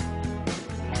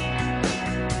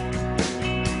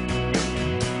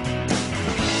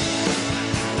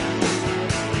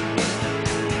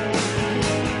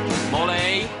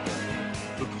 Molly,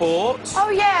 report. Oh,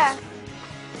 yeah.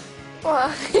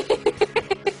 What?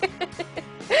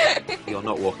 You're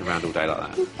not walking around all day like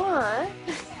that. What?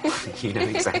 You know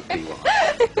exactly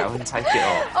why. Go and take it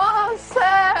off. Oh,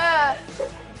 sir!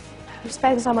 We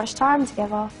spend so much time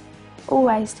together.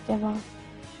 Always together.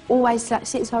 Always, like,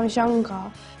 since I was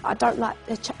younger. I don't like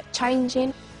the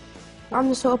changing. I'm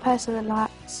the sort of person that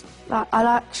likes, I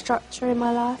like structure in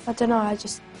my life. I don't know,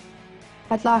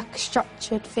 I'd like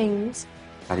structured things.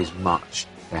 That is much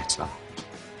better.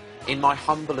 In my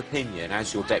humble opinion,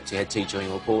 as your deputy head teacher and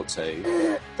you report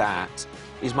to, that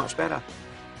is much better.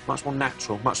 Much more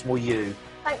natural, much more you.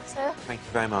 Thanks, sir. Thank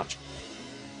you very much.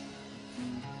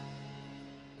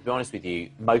 To be honest with you,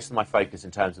 most of my focus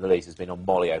in terms of the lease has been on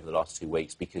Molly over the last 2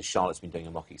 weeks because Charlotte's been doing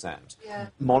her mock exams. Yeah.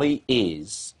 Molly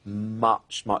is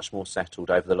much, much more settled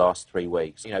over the last 3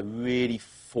 weeks. You know, really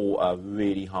fought her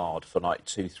really hard for like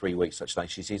 2-3 weeks such that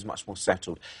she seems much more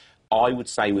settled. I would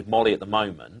say with Molly at the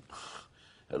moment,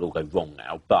 it'll all go wrong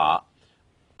now, but I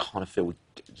kind of feel we're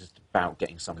just about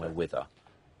getting somewhere with her.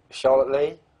 Charlotte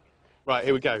Lee? Right,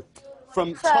 here we go.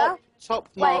 From Sir? top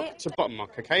mark Wait. to bottom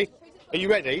mark, OK? Are you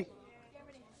ready?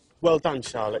 Well done,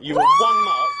 Charlotte. You were 1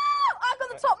 mark. I got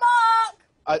the top mark!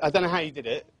 I don't know how you did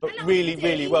it, but really,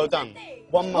 really well done.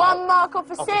 1 mark. 1 mark off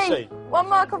a Off C. a C. 1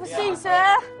 mark off a C,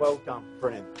 sir. Well done,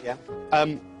 brilliant. Yeah.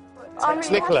 I'm really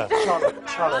Nicola.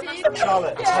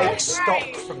 Charlotte, take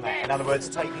stock from that. In other words,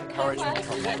 take encouragement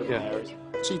from that. Yeah.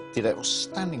 She did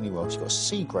outstandingly well. She got a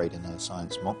C grade in her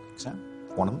science mock exam.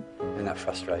 One of them. Isn't that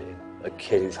frustrating? A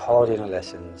kid who's hard in her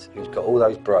lessons, who's got all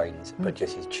those brains, but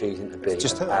just is choosing to be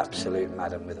just an her. absolute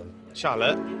madam with them.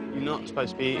 Charlotte, you're not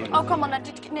supposed to be eating. Oh, come on, I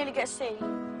did nearly get a C. Yeah,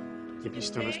 but you're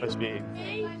still not supposed to be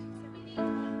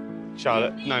eating.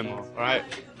 Charlotte, no more, all right?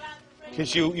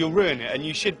 Because you'll ruin it, and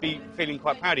you should be feeling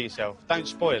quite proud of yourself. Don't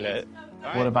spoil it. All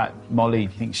right? What about Molly?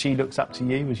 Do you think she looks up to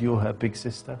you as you're her big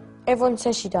sister? Everyone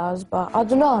says she does, but I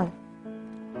don't know.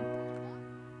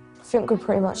 I think we're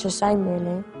pretty much the same,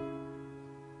 really.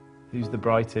 Who's the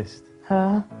brightest?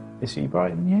 Her. Is she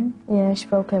brighter than you? Yeah, she's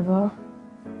real clever.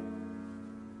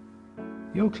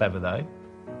 You're clever, though.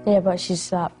 Yeah, but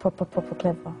she's like proper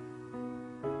clever.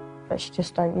 But she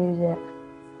just don't use it.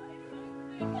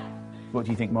 What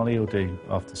do you think Molly will do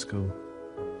after school?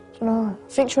 I don't know. I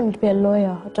think she wanted to be a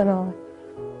lawyer. I don't know.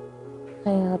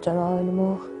 Yeah, I don't know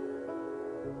anymore.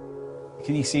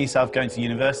 Can you see yourself going to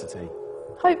university?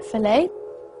 Hopefully.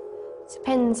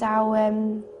 Depends how,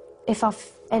 if I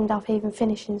end up even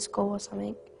finishing school or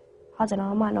something. I don't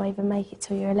know, I might not even make it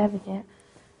till year 11 yet.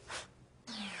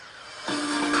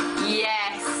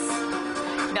 Yes!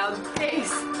 Now this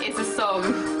is a song.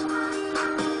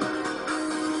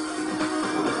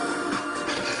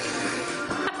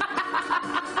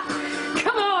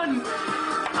 Come on!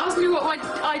 Ask me what my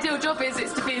ideal job is,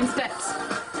 it's to be in steps.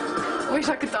 I wish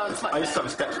I could dance like I used to have a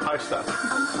sketch poster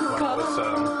when I was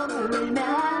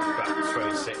about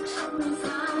 26.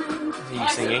 Are you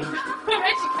singing? I'm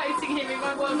educating him in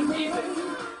my world of music.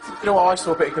 You know what? I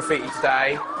saw a bit of graffiti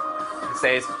today. It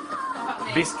says,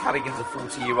 "Miss Callaghan's a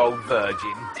 40-year-old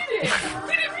virgin." Did it?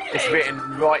 Did it really? It's written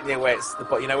right near where it's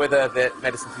you know where the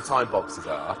medicine through time boxes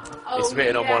are. Oh, It's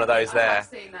written on yeah. one of those there. I've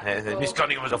seen that It says, before. Miss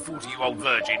Callaghan was a 40-year-old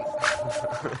virgin.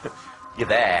 You're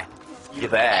there. You're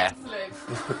there. Excellent.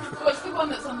 What's the one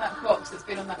that's on that box that's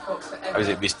been on that box forever? Or is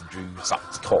it Mr. Drew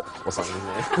sucks cock or something? It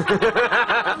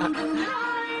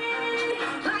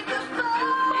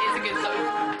is a good song.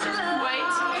 Wait.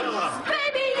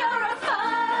 Baby, you're a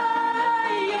firework.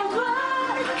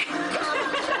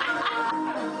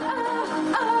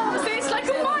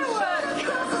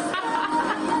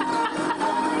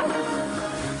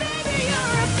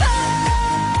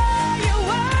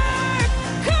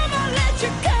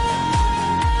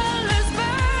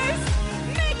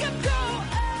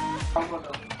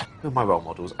 of my role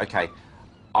models, OK,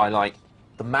 I like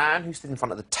the man who stood in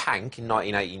front of the tank in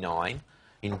 1989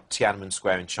 in Tiananmen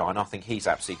Square in China. I think he's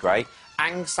absolutely great.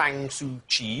 Aung San Suu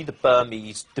Kyi, the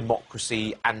Burmese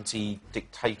democracy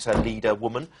anti-dictator leader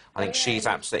woman, I think she's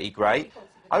absolutely great.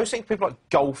 I always think people like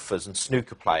golfers and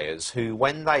snooker players who,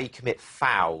 when they commit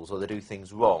fouls or they do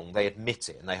things wrong, they admit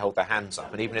it and they hold their hands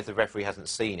up. And even if the referee hasn't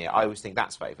seen it, I always think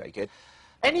that's very, very good.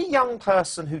 Any young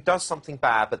person who does something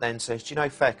bad but then says, do you know,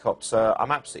 fair cop, sir,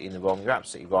 I'm absolutely in the wrong, you're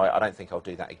absolutely right, I don't think I'll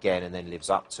do that again, and then lives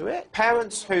up to it.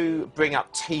 Parents who bring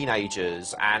up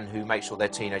teenagers and who make sure their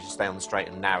teenagers stay on the straight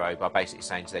and narrow by basically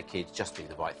saying to their kids, just do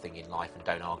the right thing in life and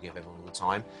don't argue with everyone all the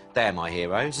time. They're my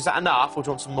heroes. Is that enough, or do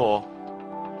you want some more?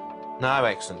 No,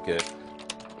 excellent, good.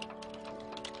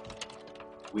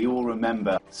 We all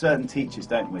remember certain teachers,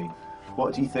 don't we?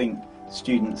 What do you think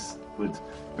students would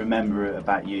remember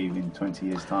about you in 20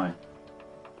 years' time?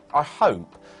 I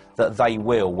hope that they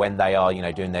will, when they are, you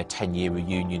know, doing their 10-year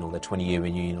reunion or their 20-year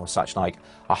reunion or such like,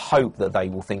 I hope that they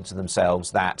will think to themselves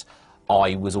that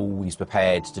I was always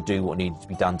prepared to do what needed to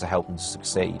be done to help them to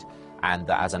succeed. And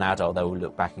that as an adult, they will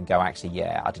look back and go, actually,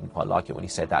 yeah, I didn't quite like it when he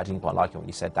said that, I didn't quite like it when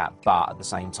he said that, but at the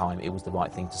same time, it was the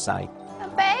right thing to say.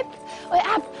 Babe, wait,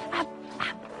 Ab,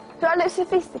 do I look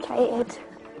sophisticated?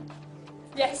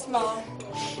 Yes, Mum.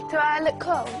 Do I look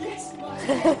cool? Yes, Mum.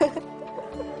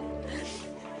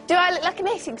 Do I look like an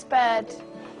Essex bird?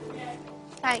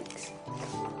 Thanks.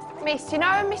 Miss, do you know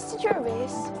where Mr. Drew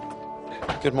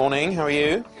is? Good morning, how are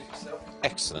you?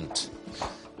 Excellent.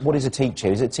 What is a teacher?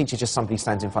 Is a teacher just somebody who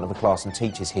stands in front of a class and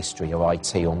teaches history or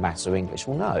IT or maths or English?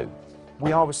 Well, no.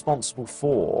 We are responsible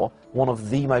for one of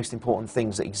the most important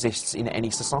things that exists in any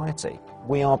society.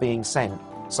 We are being sent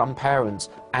some parents'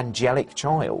 angelic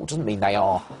child. Doesn't mean they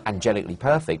are angelically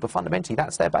perfect, but fundamentally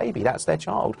that's their baby, that's their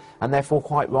child, and therefore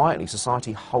quite rightly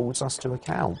society holds us to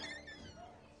account.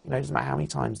 You know, it doesn't matter how many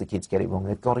times the kids get it wrong,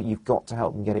 you've got to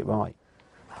help them get it right.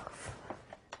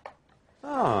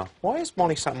 Ah, why is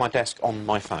Molly sat at my desk on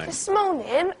my phone? This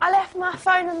morning, I left my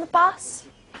phone on the bus,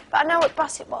 but I know what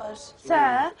bus it was.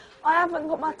 Sir, I haven't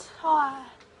got my tie.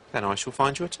 Then I shall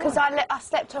find you a tie. Because I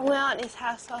slept at my auntie's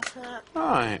house last night.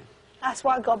 Right. That's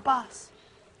why I got a bus.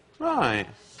 Right.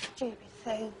 Stupid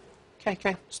thing.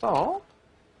 Okay, stop.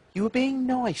 You were being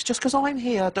nice. Just because I'm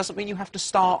here doesn't mean you have to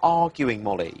start arguing,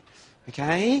 Molly.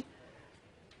 Okay?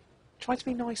 Try to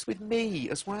be nice with me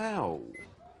as well.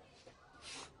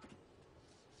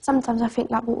 Sometimes I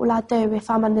think, like, what will I do if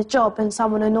I'm on the job and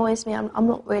someone annoys me? I'm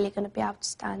not really going to be able to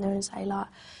stand there and say, like,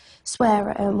 swear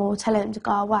at them or tell them to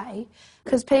go away.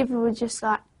 Because people would just,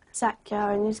 like, sack you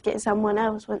and just get someone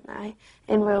else, wouldn't they,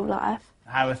 in real life?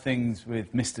 How are things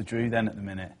with Mr. Drew then at the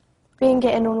minute? Been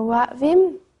getting on all right with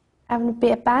him, having a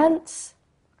bit of bants,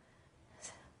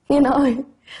 you know.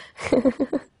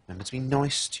 Remember to be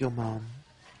nice to your mum.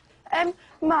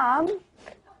 Mum,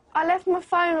 I left my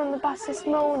phone on the bus this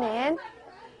morning.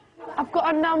 I've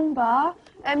got a number,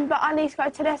 but I need to go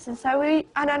to lessons, and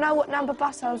I know what number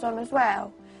bus I was on as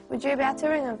well. Would you be able to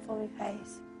ring them for me,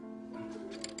 please?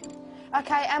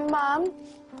 OK, and Mum,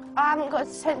 I haven't got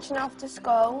detention after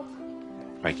school.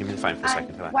 Right, give me the phone for a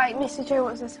second for that. Wait, Mr. Drew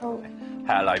wants to talk.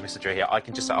 Hello, Mr. Drew here. I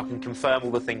can confirm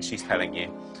all the things she's telling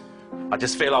you. I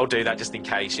just feel I'll do that just in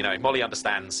case, you know. Molly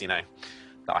understands, you know,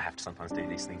 that I have to sometimes do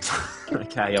these things.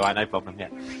 OK, all right, no problem, yeah.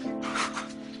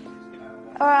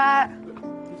 All right,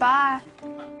 bye.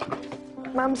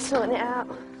 Mum's sorting it out.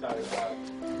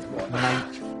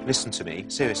 Listen to me,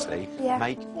 seriously. Yeah.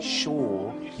 Make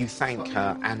sure you thank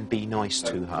her and be nice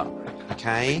to her,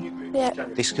 OK? Yeah.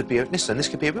 This could be a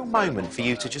real moment for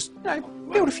you to just, you know,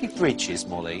 build a few bridges,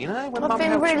 Molly, you know? When I've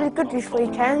been really good this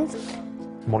weekend.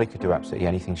 Molly could do absolutely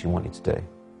anything she wanted to do.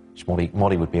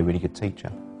 Molly would be a really good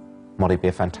teacher. Molly would be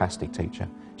a fantastic teacher.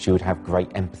 She would have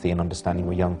great empathy and understanding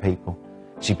with young people.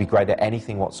 She'd be great at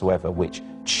anything whatsoever which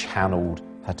channeled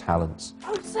her talents.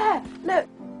 Oh, sir, look.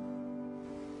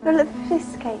 You look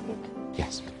sophisticated.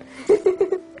 Yes.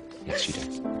 Yes, you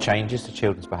do. Changes to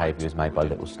children's behaviour is made by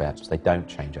little steps. They don't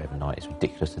change overnight. It's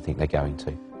ridiculous to think they're going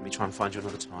to. Let me try and find you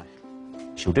another tie.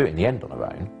 She'll do it in the end on her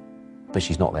own, but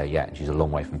she's not there yet, and she's a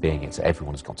long way from being it, so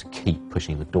everyone's got to keep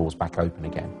pushing the doors back open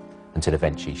again until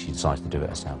eventually she decides to do it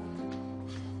herself.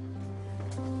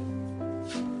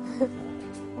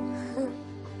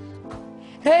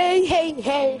 Hey, hey,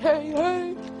 hey, hey,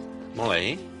 hey.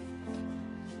 Molly,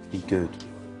 be good.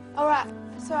 All right,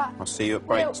 it's all right. I'll see you at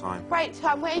break time. Break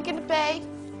time, where are you going to be?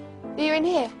 Are you in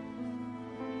here?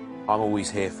 I'm always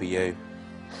here for you.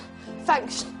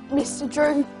 Thanks, Mr.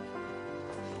 Drew.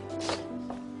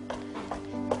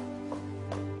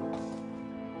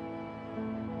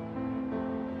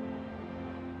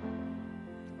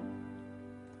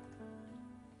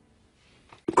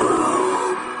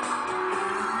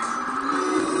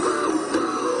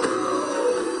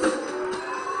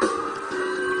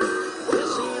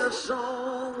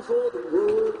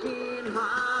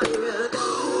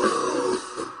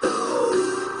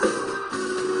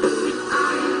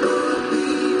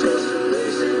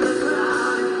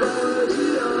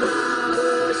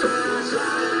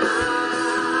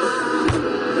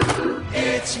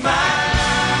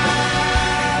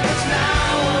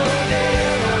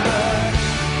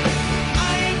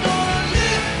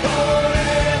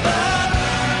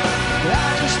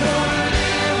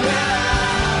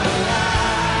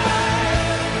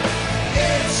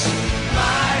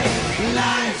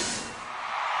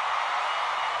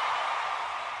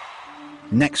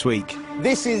 next week.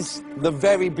 This is the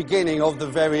very beginning of the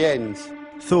very end.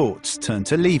 Thoughts turn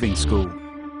to leaving school.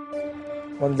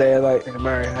 One day I'd like to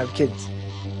marry and have kids.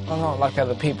 I'm not like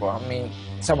other people. I mean,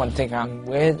 someone think I'm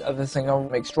weird, others think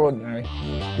I'm extraordinary.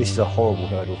 This is a horrible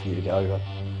hurdle for you to get over,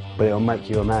 but it'll make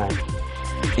you a man.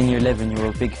 In year 11, you're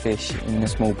a big fish in a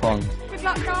small pond. Good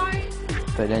luck, guys.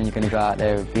 But then you're going to go out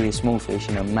there and be a small fish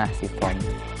in a massive pond.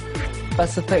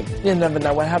 That's the thing. You never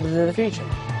know what happens in the future.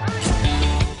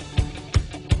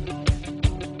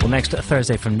 Well, next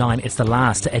Thursday from 9, it's the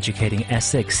last Educating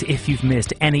Essex. If you've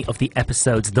missed any of the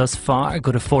episodes thus far,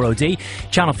 go to 4OD,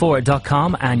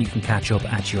 channel4.com, and you can catch up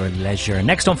at your leisure.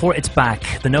 Next on 4, it's back.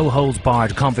 The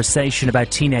no-holds-barred conversation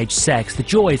about teenage sex, the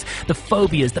joys, the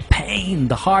phobias, the pain,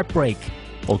 the heartbreak,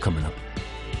 all coming up.